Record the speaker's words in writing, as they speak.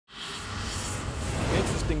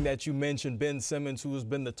interesting that you mentioned Ben Simmons, who has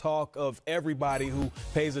been the talk of everybody who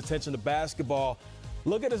pays attention to basketball.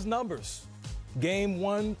 Look at his numbers. Game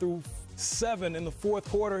 1 through 7 in the fourth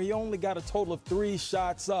quarter, he only got a total of 3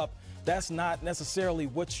 shots up. That's not necessarily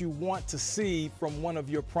what you want to see from one of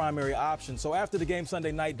your primary options. So after the game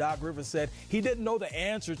Sunday night, Doc Rivers said he didn't know the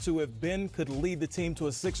answer to if Ben could lead the team to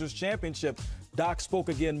a Sixers championship. Doc spoke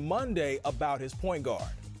again Monday about his point guard.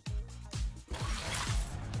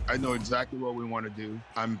 I know exactly what we want to do.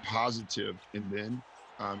 I'm positive in Ben.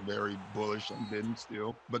 I'm very bullish on Ben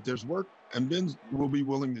still. But there's work, and Ben will be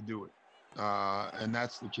willing to do it. And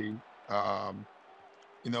that's the key.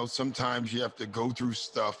 You know, sometimes you have to go through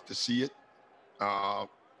stuff to see it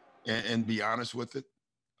and be honest with it.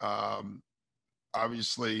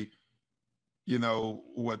 Obviously, you know,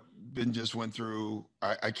 what Ben just went through,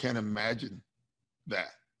 I can't imagine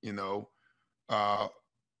that, you know,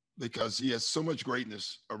 because he has so much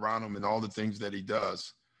greatness around him and all the things that he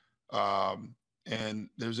does. And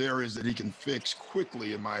there's areas that he can fix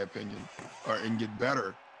quickly, in my opinion, and get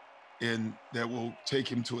better in that will take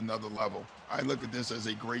him to another level. I look at this as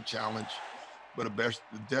a great challenge, but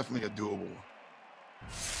definitely a doable one.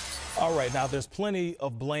 All right, now there's plenty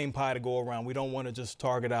of blame pie to go around. We don't want to just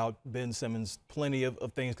target out Ben Simmons. Plenty of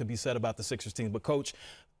things can be said about the Sixers team. But, Coach,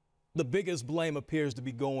 the biggest blame appears to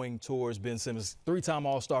be going towards Ben Simmons, 3-time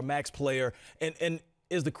All-Star, max player. And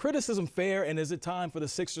is the criticism fair, and is it time for the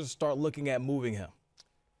Sixers to start looking at moving him?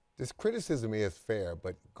 This criticism is fair,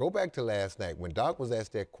 but go back to last night. When Doc was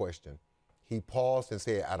asked that question, he paused and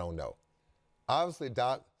said, I don't know. Obviously,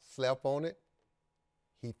 Doc slept on it.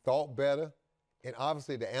 He thought better. And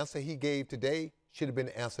obviously, the answer he gave today should have been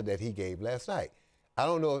the answer that he gave last night. I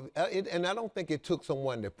don't know, and I don't think it took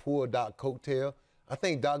someone to pull Doc coattail. I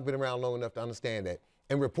think Doc been around long enough to understand that.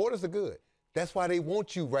 And reporters are good. That's why they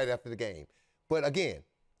want you right after the game. But again,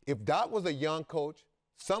 if Doc was a young coach,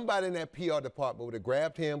 somebody in that PR department would have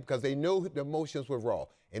grabbed him because they know the emotions were raw.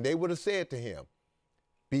 And they would have said to him,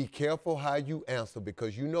 be careful how you answer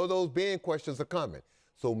because you know those Ben questions are coming.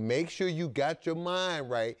 So make sure you got your mind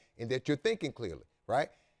right and that you're thinking clearly, right?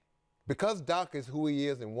 Because Doc is who he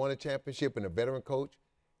is and won a championship and a veteran coach,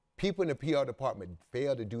 people in the PR department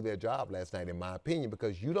failed to do their job last night, in my opinion,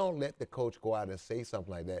 because you don't let the coach go out and say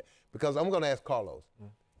something like that. Because I'm going to ask Carlos.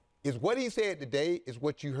 Is what he said today is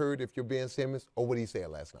what you heard if you're Ben Simmons or what he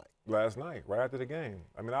said last night? Last night, right after the game.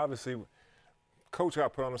 I mean, obviously, Coach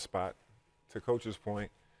got put on the spot. To Coach's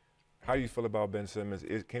point, how do you feel about Ben Simmons?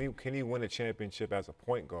 Can he win a championship as a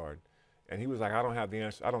point guard? And he was like, I don't have the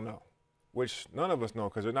answer. I don't know, which none of us know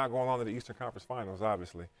because they're not going on to the Eastern Conference Finals,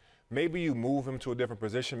 obviously. Maybe you move him to a different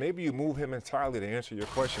position. Maybe you move him entirely to answer your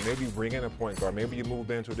question. Maybe you bring in a point guard. Maybe you move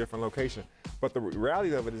Ben to a different location. But the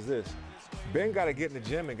reality of it is this. Ben got to get in the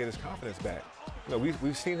gym and get his confidence back. You know,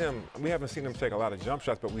 we've seen him, we haven't seen him take a lot of jump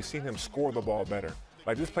shots, but we've seen him score the ball better.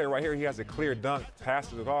 Like this player right here, he has a clear dunk,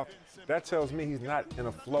 passes it off. That tells me he's not in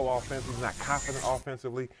a flow offensively, he's not confident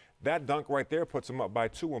offensively. That dunk right there puts him up by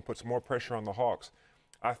 2 and puts more pressure on the Hawks.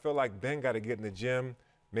 I feel like Ben got to get in the gym,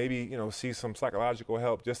 maybe, you know, see some psychological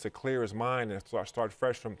help just to clear his mind and start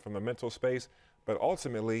fresh from the mental space. But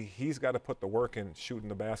ultimately, he's got to put the work in shooting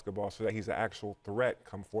the basketball so that he's an actual threat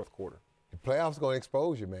come fourth quarter. The playoffs going to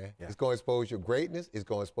expose you, man. Yeah. It's going to expose your greatness. It's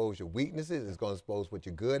going to expose your weaknesses. It's going to expose what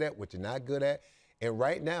you're good at, what you're not good at. And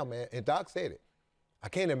right now, man, and Doc said it, I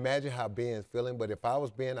can't imagine how Ben's feeling, but if I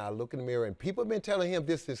was Ben, I'd look in the mirror, and people have been telling him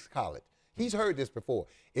this since college. He's heard this before.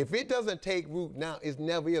 If it doesn't take root now, it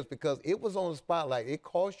never is because it was on the spotlight. It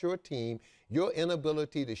cost your team your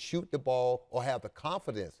inability to shoot the ball or have the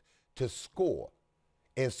confidence to score.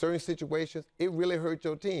 In certain situations, it really hurt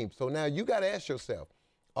your team. So now you got to ask yourself,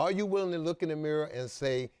 are you willing to look in the mirror and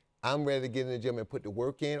say, I'm ready to get in the gym and put the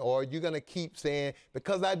work in? Or are you going to keep saying,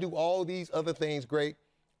 because I do all these other things great,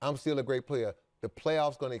 I'm still a great player? The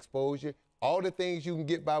playoffs going to expose you. All the things you can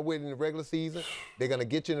get by with in the regular season, they're going to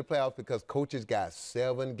get you in the playoffs because coaches got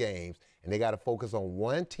 7 games, and they got to focus on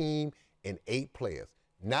 1 team and 8 players.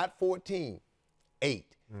 Not 14, 8.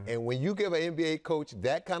 And when you give an NBA coach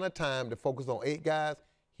that kind of time to focus on 8 guys,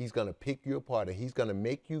 he's going to pick you apart, and he's going to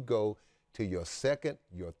make you go to your second,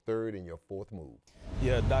 your third, and your fourth move.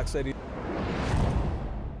 Yeah, Doc said he